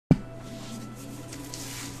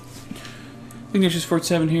Ignatius Fort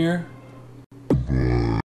 7 here.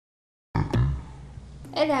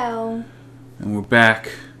 Hello. And we're back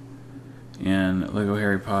in LEGO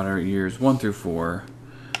Harry Potter years 1 through 4.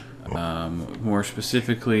 More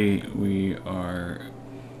specifically, we are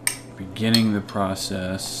beginning the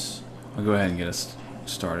process. I'll go ahead and get us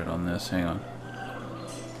started on this. Hang on.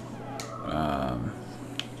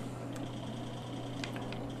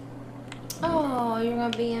 Oh, you're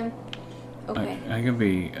gonna be in. Okay. I can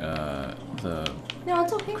be the No,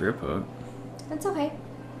 it's okay. grip hook. It's okay.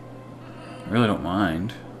 I really don't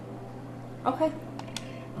mind. Okay.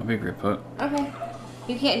 I'll be a grip hook. Okay.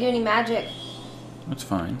 You can't do any magic. That's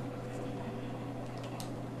fine.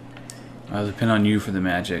 I'll depend on you for the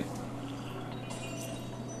magic.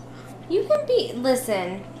 You can be.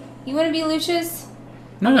 Listen. You want to be Lucius?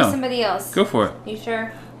 No, Or be no. somebody else. Go for it. You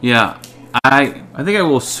sure? Yeah, I think I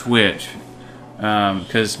will switch.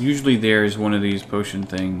 Because usually there's one of these potion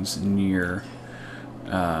things near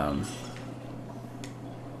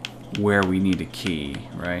where we need a key,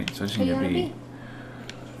 right? So I just Who need you to want to be be?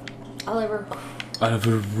 Oliver.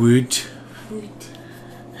 Oliver Wood.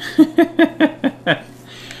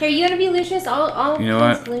 Here, you want to be Lucius? I'll You know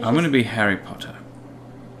place what? Lucius. I'm going to be Harry Potter.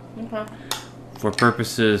 Okay. For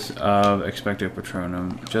purposes of Expecto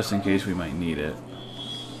Patronum, just in case we might need it.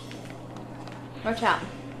 Watch out.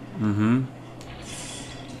 Mm-hmm.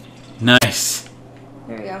 Nice.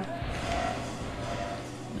 Here we go.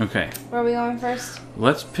 Okay. Where are we going first?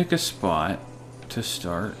 Let's pick a spot to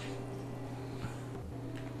start.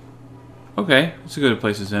 Okay, it's as good a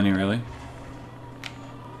place as any, really.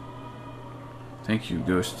 Thank you,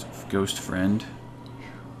 ghost friend.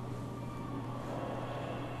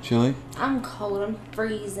 Chilly? I'm cold. I'm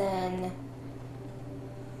freezing.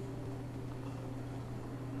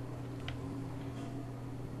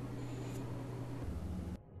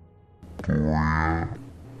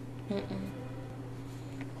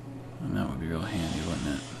 And that would be real handy, wouldn't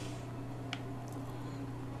it?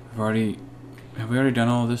 Have we already done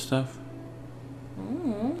all of this stuff?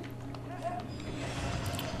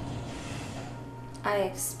 I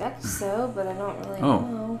expect so, but I don't really Oh,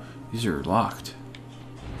 know. these are locked.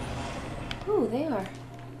 Ooh, they are.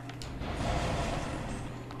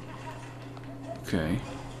 Okay.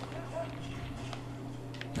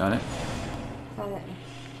 Got it? Got it.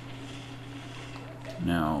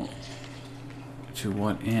 Now, to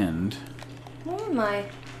what end? Where am I?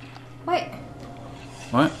 Wait.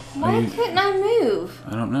 What? Why couldn't I move?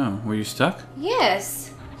 I don't know. Were you stuck?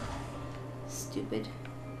 Yes. Stupid.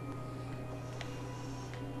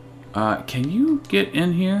 Can you get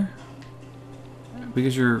in here?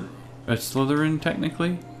 Because you're a Slytherin,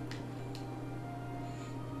 technically?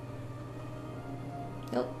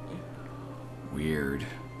 Nope. Weird.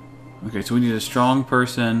 Okay, so we need a strong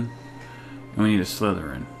person, and we need a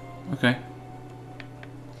Slytherin. Okay.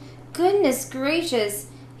 Goodness gracious.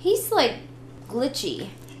 He's like glitchy.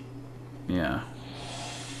 Yeah.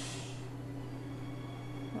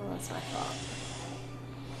 Oh, that's my fault.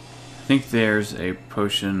 I think there's a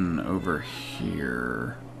potion over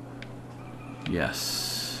here.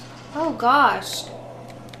 Yes. Oh gosh.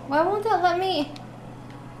 Why won't that let me?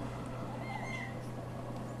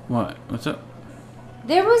 What? What's up?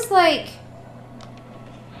 There was like...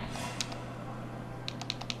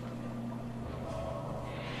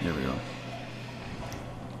 There we go.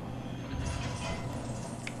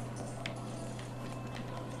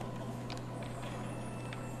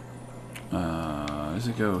 Does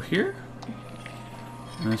it go here?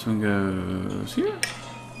 And this one goes here?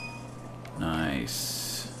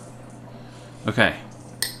 Nice. Okay.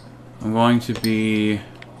 I'm going to be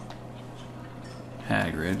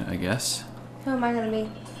Hagrid, I guess. Who am I gonna be?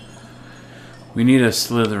 We need a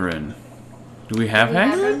Slytherin. Do we have Do we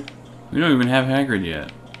have Hagrid? him? We don't even have Hagrid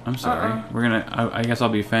yet. I'm sorry. Uh-uh. We're gonna... I guess I'll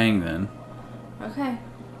be Fang then. Okay.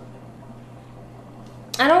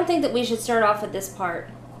 I don't think that we should start off with this part.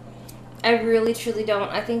 I really, truly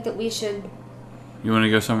don't. I think that we should... You want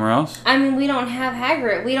to go somewhere else? I mean, we don't have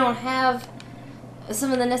Hagrid. We don't have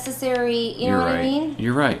some of the necessary... You know what I mean?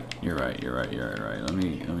 You're right. You're right. You're right. You're right. Let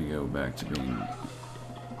me go back to being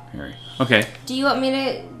Harry. Okay. Do you want me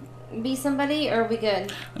to be somebody, or are we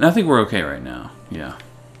good? And I think we're okay right now. Yeah.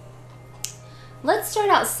 Let's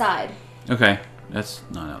start outside. Okay. That's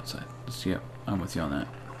not outside. Yep. I'm with you on that.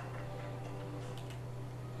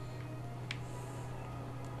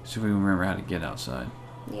 See if we can remember how to get outside.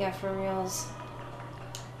 Yeah, for reals.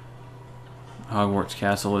 Hogwarts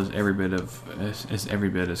Castle is every bit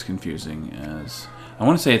as confusing as... I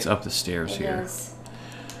want to say it's up the stairs here. It is.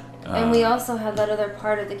 And we also have that other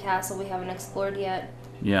part of the castle we haven't explored yet.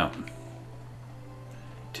 Yeah.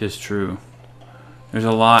 'Tis true. There's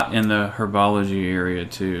a lot in the herbology area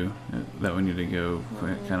too that we need to go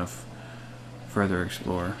kind of further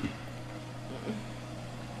explore.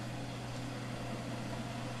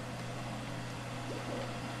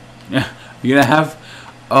 Yeah, you're gonna have.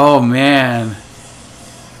 Oh man!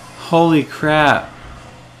 Holy crap!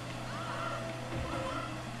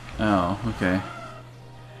 Oh, okay.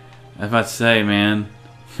 I was about to say, man,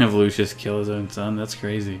 if Lucius kill his own son, that's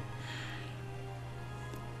crazy.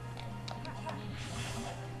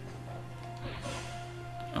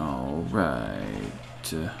 All right.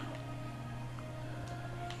 Do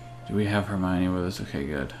we have Hermione with us? Okay,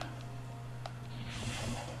 good.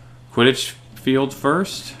 Quidditch field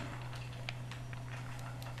first.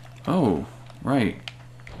 Oh, right.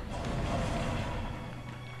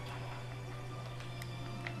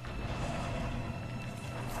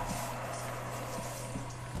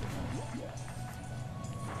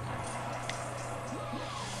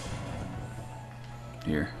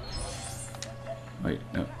 Here. Wait,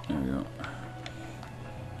 no, there we go.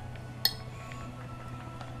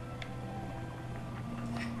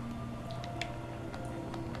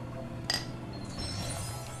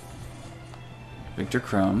 Victor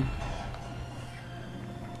Crumb.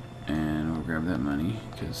 And we'll grab that money,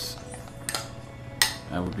 because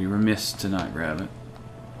I would be remiss to not grab it.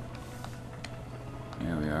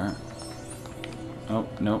 There we are. Oh,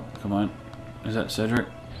 nope, come on. Is that Cedric?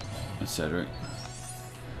 That's Cedric.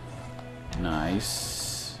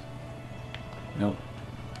 Nice. Nope.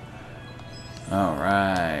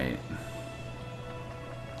 Alright.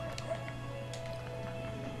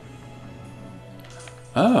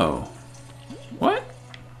 Oh. What?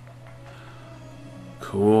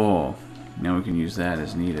 Cool. Now we can use that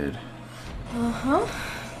as needed. Uh-huh.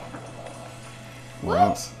 Well,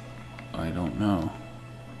 What? I don't know.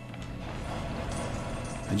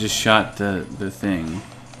 I just shot the thing.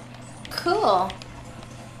 Cool.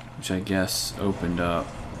 Which I guess opened up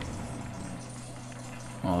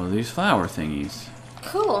all of these flower thingies.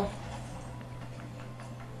 Cool.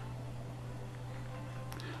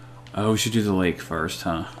 Oh, we should do the lake first,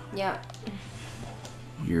 huh? Yeah.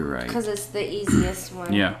 You're right. Because it's the easiest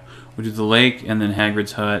one. Yeah. We'll do the lake, and then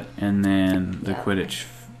Hagrid's hut, and then the Yeah. Quidditch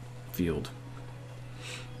field.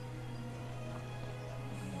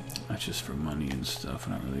 That's just for money and stuff.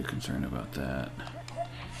 I'm not really concerned about that.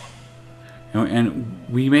 And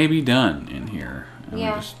we may be done in here. And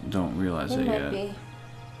Yeah. we just don't realize It it might yet. be.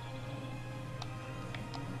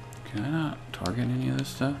 Can I not target any of this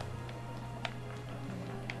stuff?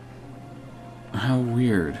 How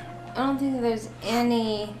weird. I don't think there's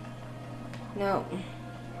any... No.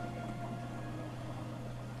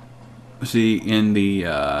 See, in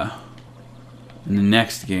the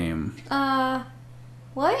next game.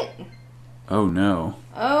 What? Oh no.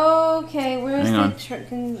 Okay, where's Hang on.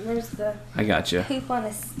 where's the I got you. poop on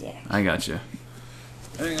a stick? I got you.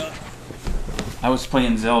 Hang on. I was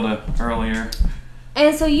playing Zelda earlier.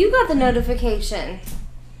 And so you got the notification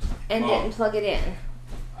and Well, didn't plug it in.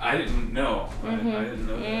 I didn't know. I didn't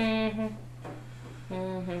know that. Mm-hmm.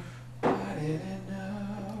 Mm-hmm. I didn't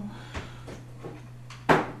know.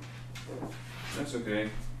 That's okay.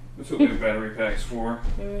 That's what we have battery packs for.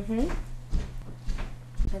 Mm-hmm.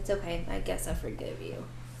 That's okay. I guess I forgive you.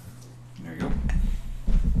 There you go.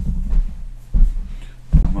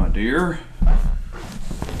 My dear.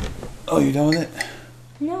 Oh, you done with it?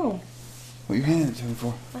 No, What you handing it to me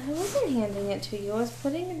for? I wasn't handing it to you. I was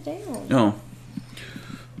putting it down. No.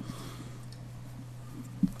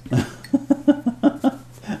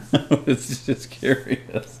 It's just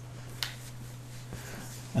curious.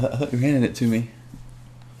 I thought you handed it to me.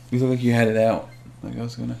 You look like you had it out. Like I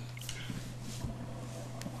was gonna.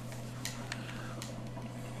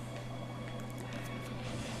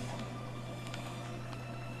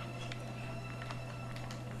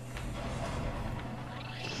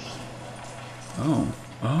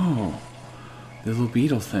 Oh, the little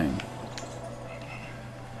beetle thing.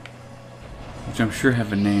 Which I'm sure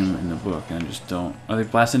have a name in the book, and I just don't. Are they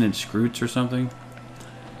blasting in Scroots or something?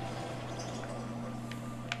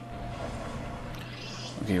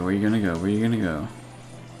 Okay, where are you gonna go? Where are you gonna go?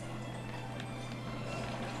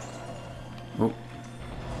 Oh.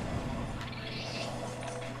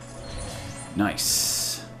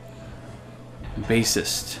 Nice.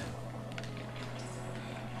 Bassist.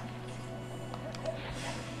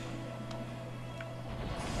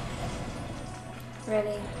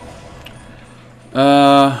 Ready?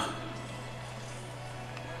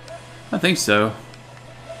 I think so.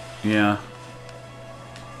 Yeah.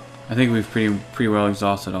 I think we've pretty well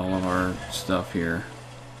exhausted all of our stuff here.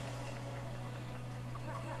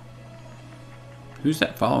 Who's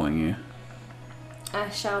that following you? I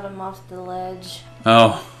shot him off the ledge.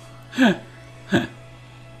 Oh.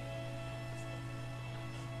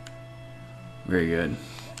 Very good.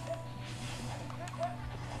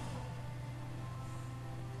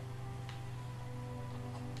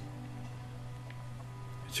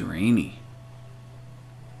 It's rainy.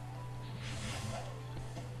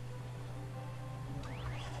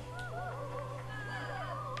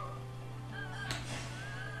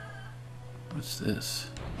 What's this?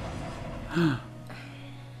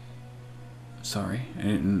 Sorry, I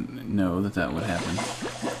didn't know that that would happen.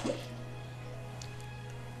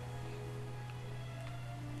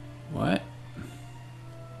 What?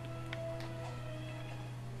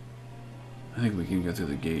 I think we can go through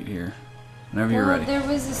the gate here. Whenever you're ready. There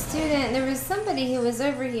was a student, there was somebody who was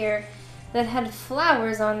over here that had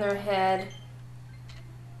flowers on their head.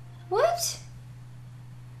 What?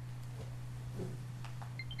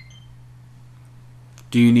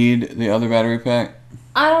 Do you need the other battery pack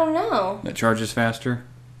I don't know. that charges faster?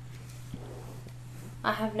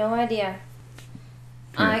 I have no idea.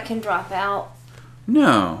 Here. I can drop out.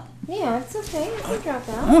 No. Yeah, it's okay. I can drop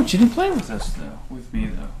I out. want you to play with us, though. With me,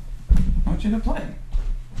 though. I want you to play.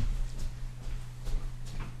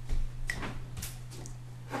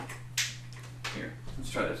 Here,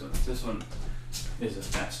 let's try this one. This one is a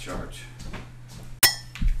fast charge.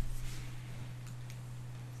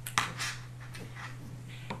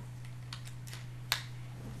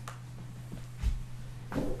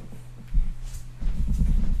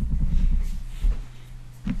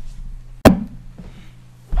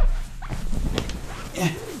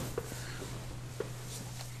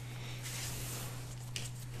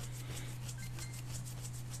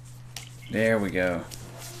 There we go.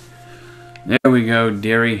 There we go,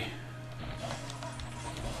 dearie.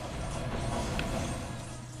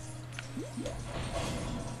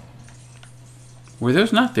 Were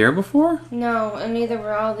those not there before? No, and neither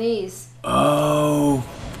were all these. Oh,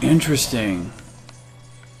 interesting.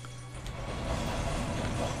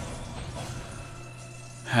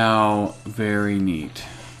 How very neat.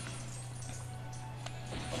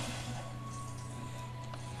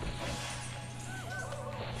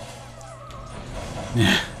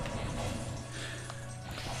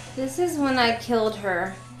 This is when I killed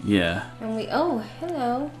her. Yeah. And we... Oh,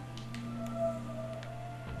 hello.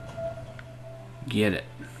 Get it.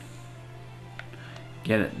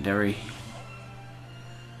 Get it, Derry.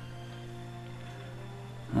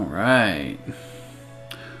 Alright.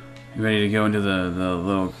 You ready to go into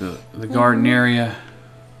the garden area?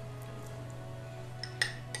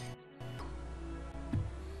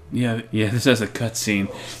 Yeah, this has a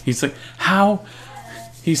cutscene. He's like, how?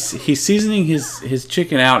 He's seasoning his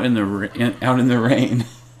chicken out in the rain.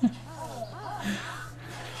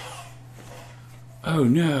 Oh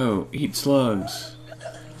no! Eat slugs.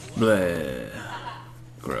 Bleh.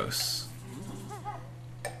 Gross.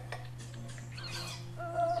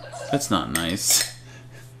 That's not nice.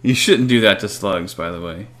 You shouldn't do that to slugs, by the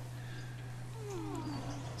way.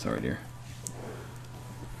 Sorry, dear.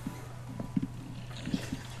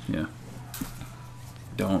 Yeah.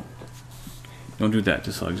 Don't do that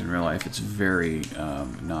to slugs in real life. It's very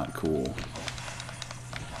not cool.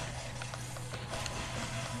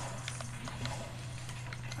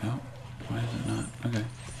 Oh, why is it not? Okay.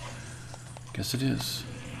 Guess it is.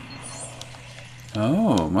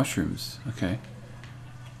 Oh, mushrooms. Okay.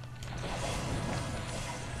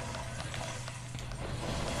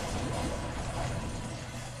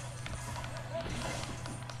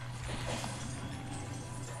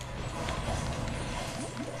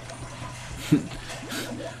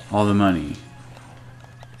 All the money.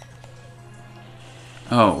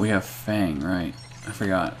 Oh, we have Fang, right. I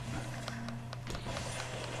forgot.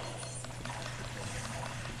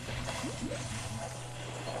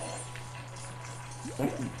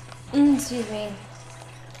 Excuse me.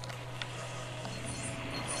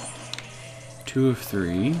 2 of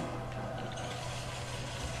 3.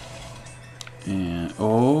 And,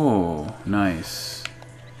 oh, nice.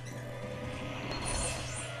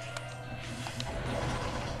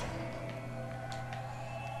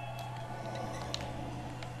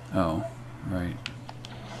 Oh, right.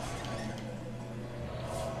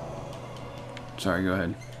 Sorry, go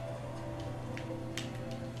ahead.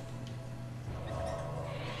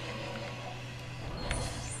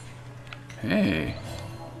 Hey.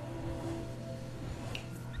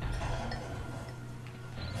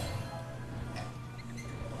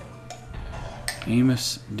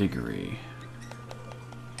 Amos Diggory.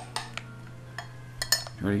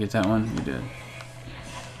 You ready to get that one? You did.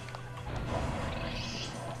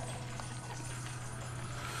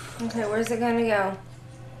 Okay, where's it gonna go?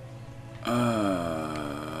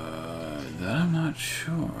 That I'm not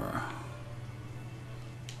sure.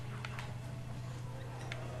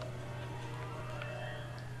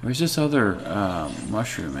 Where's this other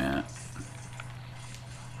mushroom at?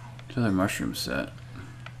 This other mushroom set.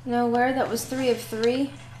 Nowhere. That was 3 of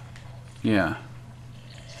 3. Yeah.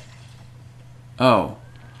 Oh,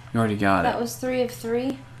 you already got it. That was 3 of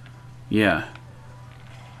 3. Yeah.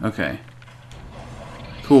 Okay.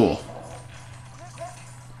 Cool.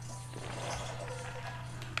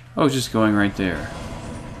 Oh, it's just going right there.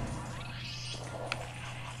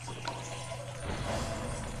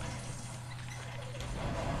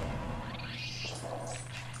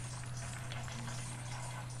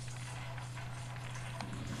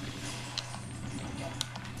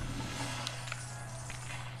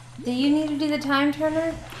 Do you need to do the time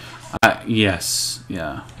turner? Yes.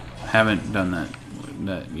 Yeah. Haven't done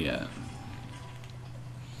that yet.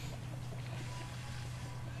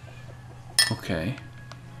 Okay.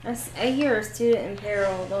 I hear a student in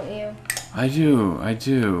peril, don't you? I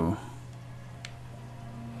do.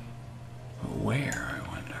 But where, I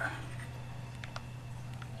wonder?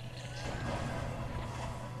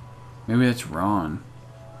 Maybe that's Ron.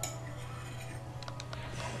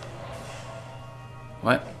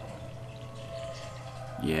 What?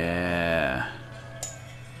 Yeah.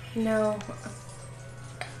 No.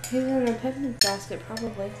 He's in the picnic basket,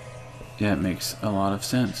 probably. Yeah, it makes a lot of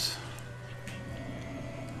sense.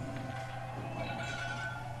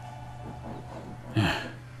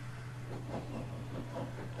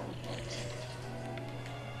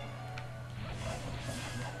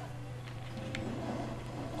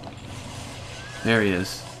 There he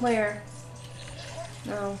is. Where?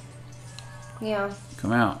 No. Yeah.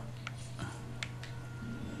 Come out.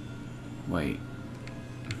 Wait.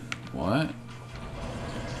 What?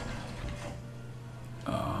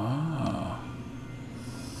 Oh.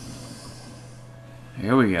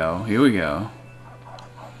 Here we go. Here we go.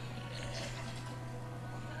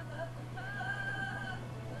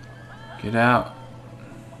 Get out.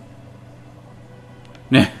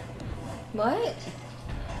 What?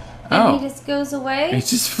 Oh. And he just goes away? It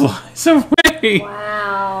just flies away.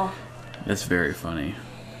 Wow. That's very funny.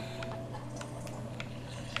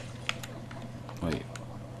 Wait.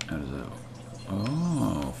 How does that...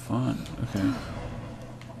 Oh, fun. Okay.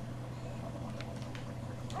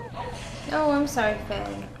 Oh, I'm sorry,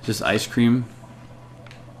 Fang. Just ice cream?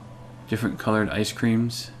 Different colored ice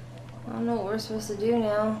creams? I don't know what we're supposed to do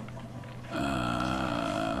now.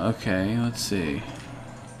 Okay, let's see.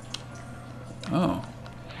 Oh.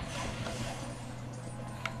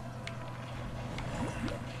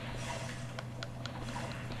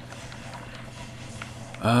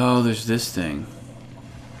 Oh, there's this thing.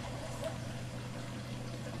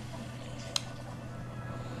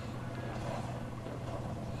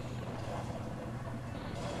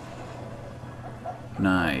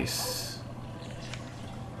 Nice.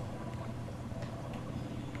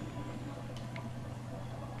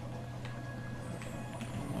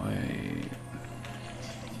 Wait.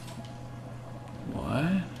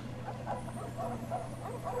 What?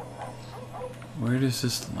 Where does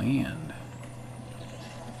this land?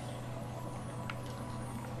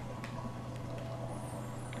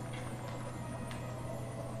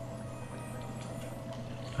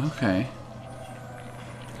 Okay.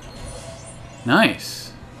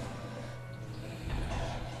 Nice.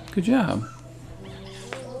 Good job.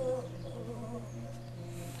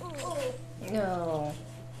 No.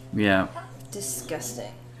 Yeah,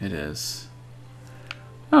 Disgusting. it is.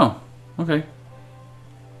 Oh, okay.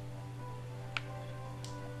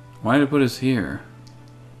 Why did it put us here?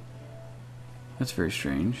 That's very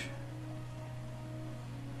strange.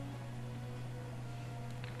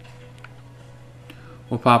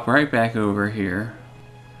 We'll pop right back over here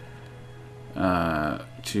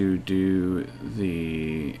to do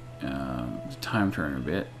the time turner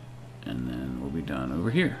bit, and then we'll be done over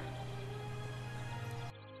here.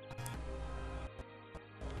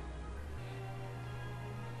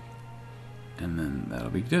 And then that'll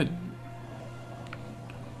be good.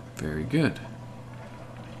 Very good.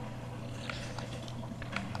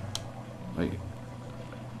 Wait.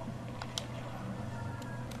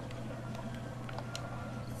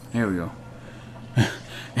 There we go.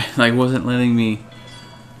 It like wasn't letting me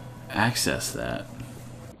access that.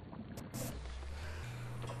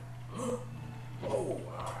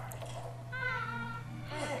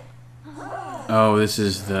 Oh, this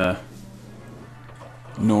is the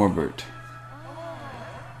Norbert.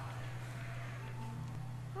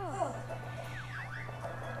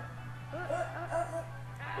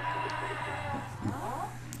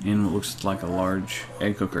 In what looks like a large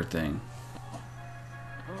egg cooker thing.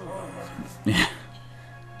 Yeah.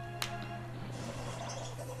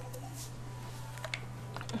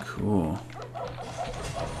 Cool.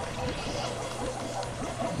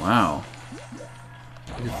 Wow.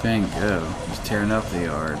 Look at Fang go. He's tearing up the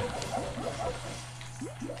yard.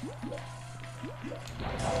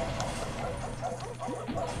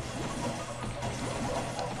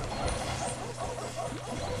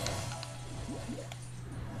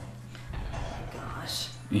 Gosh.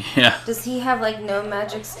 Yeah. Does he have like no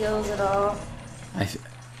magic skills at all?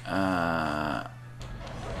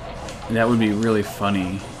 That would be really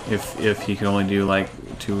funny if he could only do like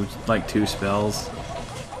two spells.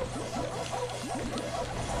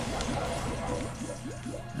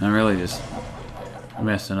 I'm really just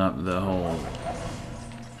messing up the whole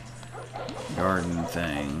garden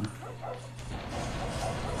thing.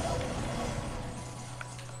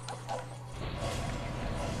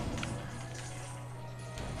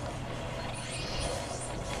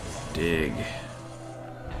 Dig.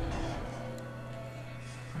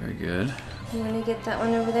 Very good. You want to get that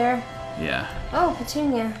one over there? Yeah. Oh,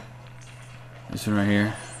 Petunia. This one right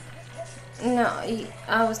here? No,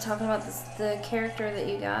 I was talking about the character that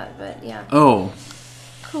you got, but yeah. Oh.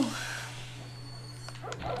 Cool.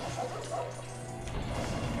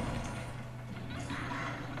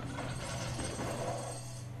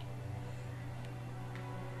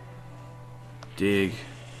 Dig.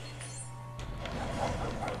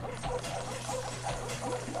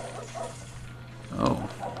 Oh.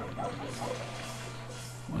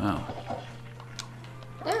 Wow.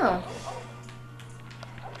 Oh.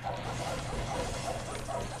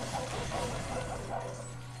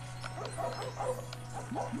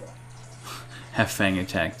 Have Fang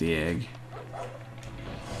attack the egg.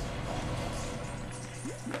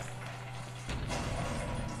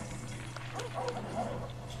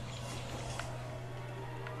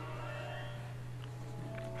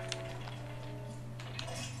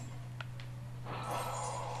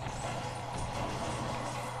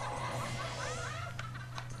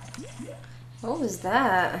 What was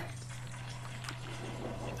that?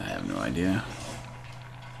 I have no idea.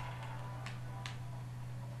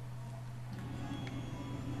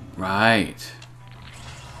 Right.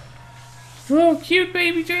 Oh, cute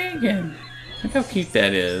baby dragon. Look how cute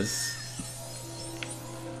that is.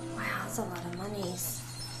 Wow, that's a lot of monies.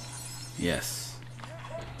 Yes.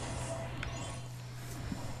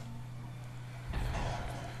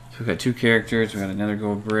 So we've got 2 characters. We've got another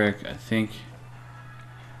gold brick. I think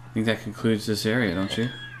that concludes this area, don't you?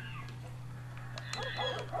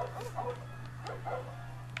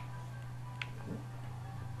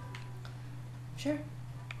 Sure.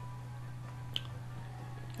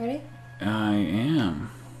 Ready? I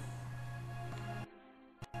am.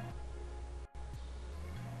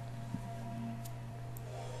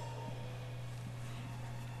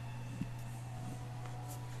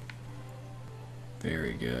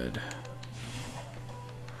 Very good.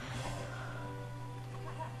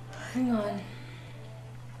 Hang on.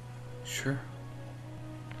 Sure.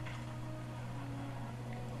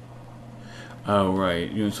 Oh, right.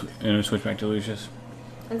 You want to switch back to Lucius?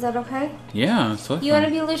 Is that okay? Yeah, it's totally You want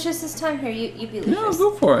to fine. be Lucius this time? Here, you be Lucius. No,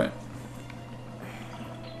 go for it.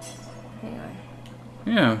 Hang on.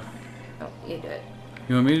 Yeah. Oh, you do it.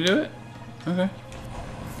 You want me to do it? Okay.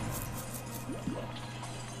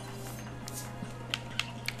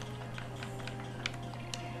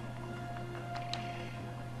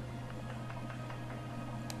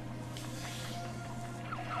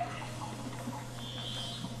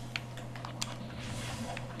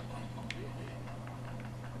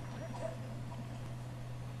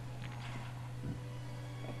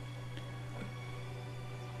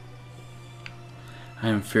 I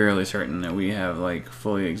am fairly certain that we have like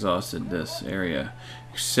fully exhausted this area.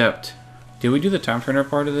 Except, did we do the time turner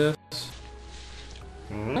part of this?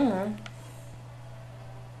 Mm-hmm.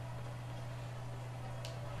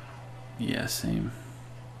 Yeah, same.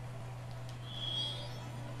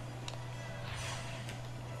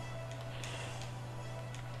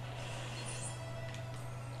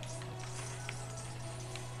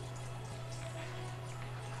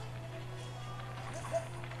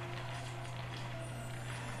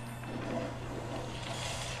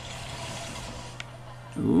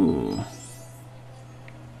 Ooh.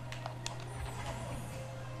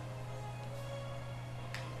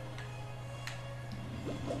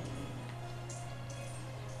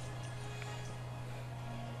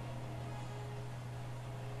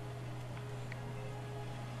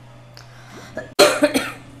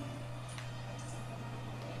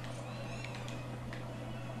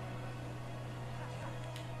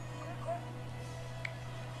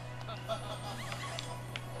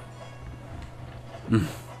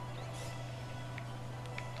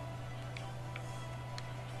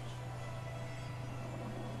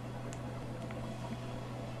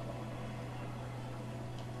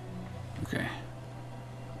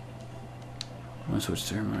 to switch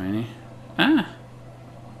to Hermione. Ah!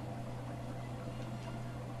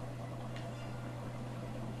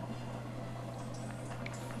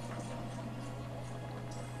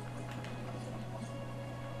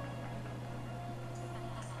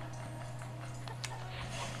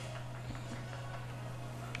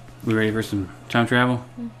 We ready for some time travel?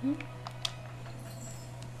 Mm-hmm.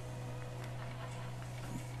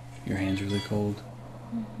 Your hand's really cold.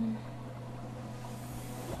 Mm-hmm.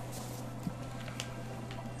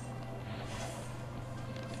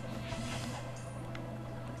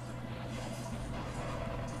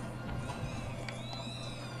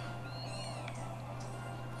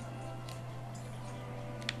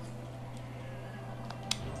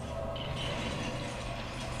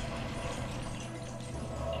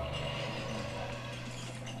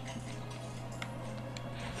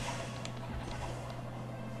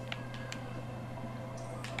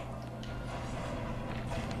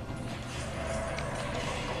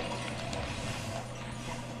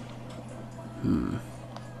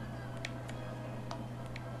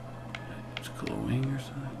 It's glowing or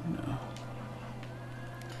something? No.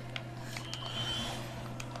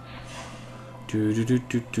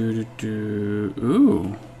 Do.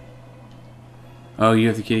 Ooh. Oh, you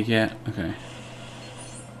have the kitty cat? Okay.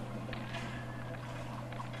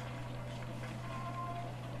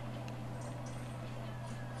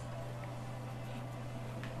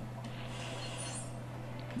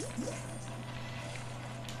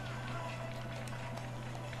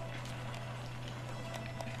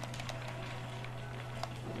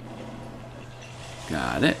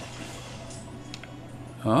 Got it.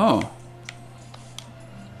 Oh.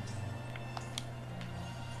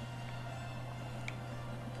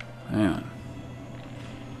 Hang on.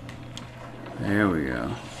 There we go.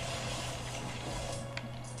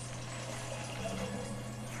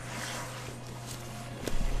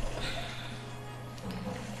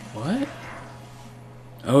 What?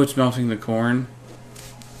 Oh, it's melting the corn.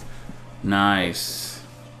 Nice.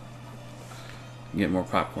 Get more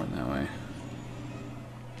popcorn that way.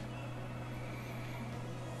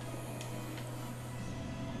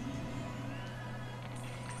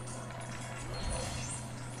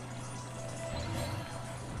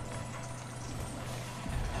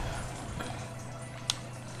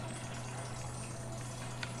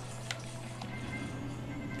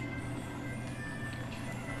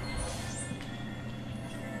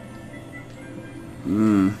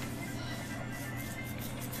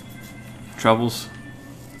 Troubles?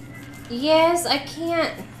 Yes, I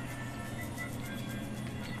can't.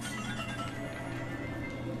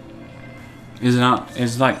 Is it not?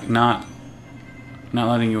 It's like not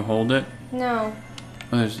letting you hold it. No.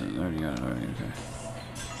 Oh, there's already got it already. Okay.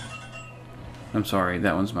 I'm sorry.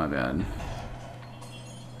 That one's my bad.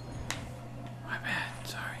 My bad.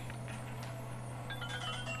 Sorry.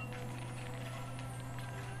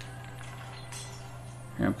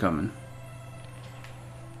 Here, I'm coming.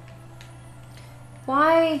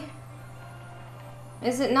 Why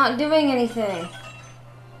is it not doing anything?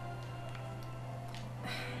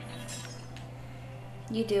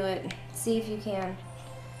 You do it. See if you can.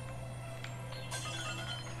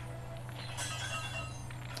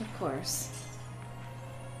 Of course.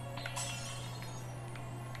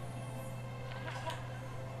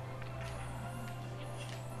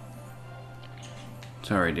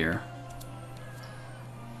 Sorry, dear.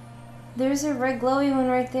 There's a red glowy one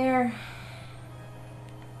right there.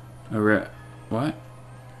 A red... What?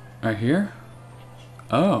 Right here?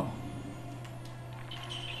 Oh.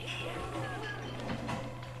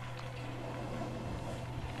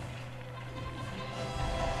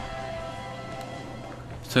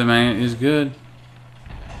 Stud magnet is good.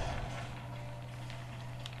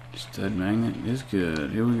 Stud magnet is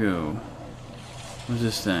good. Here we go. What's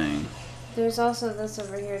this thing? There's also this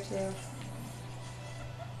over here too.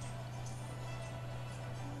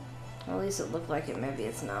 At least it looked like it. Maybe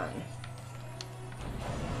it's not.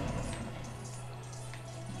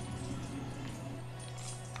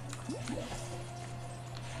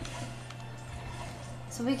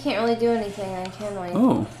 So we can't really do anything then, can we?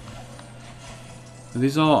 Oh. Are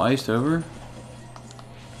these all iced over?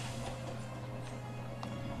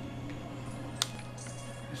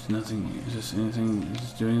 There's nothing. Is this anything? Is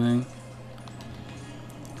this doing anything?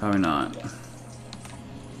 Probably not.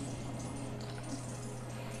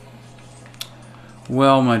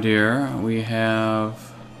 Well, my dear, we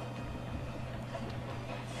have...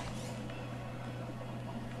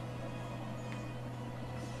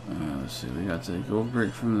 let's see, we got the gold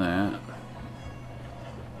brick from that.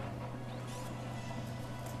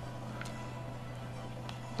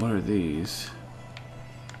 What are these?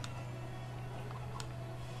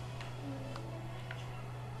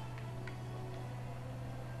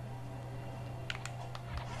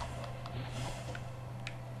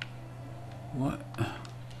 What?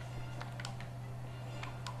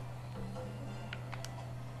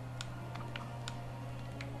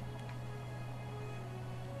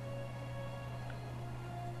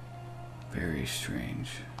 Very strange.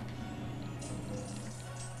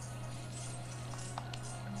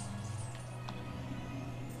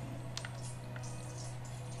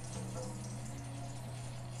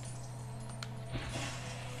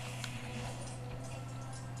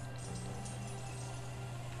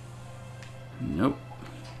 Nope.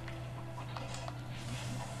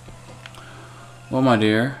 Well, my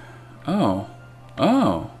dear. Oh.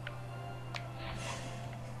 Oh.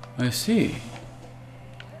 I see.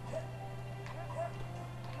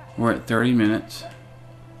 We're at 30 minutes.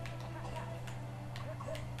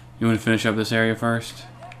 You want to finish up this area first?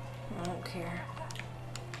 I don't care.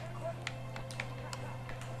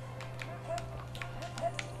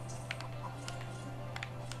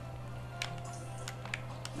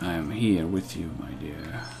 I am here with you, my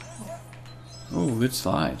dear. Oh, good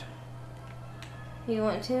slide. You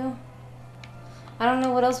want to? I don't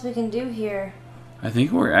know what else we can do here. I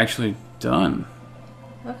think we're actually done.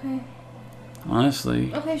 Okay.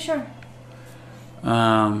 Honestly. Okay, sure.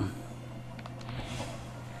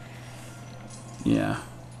 Yeah.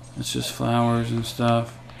 It's just flowers and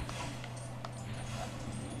stuff.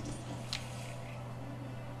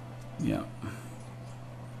 Yeah.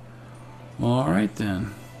 Well, alright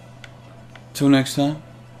then. Till next time.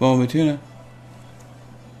 Bye, tuna.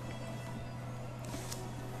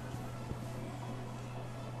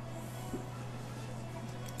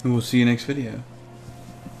 And we'll see you next video.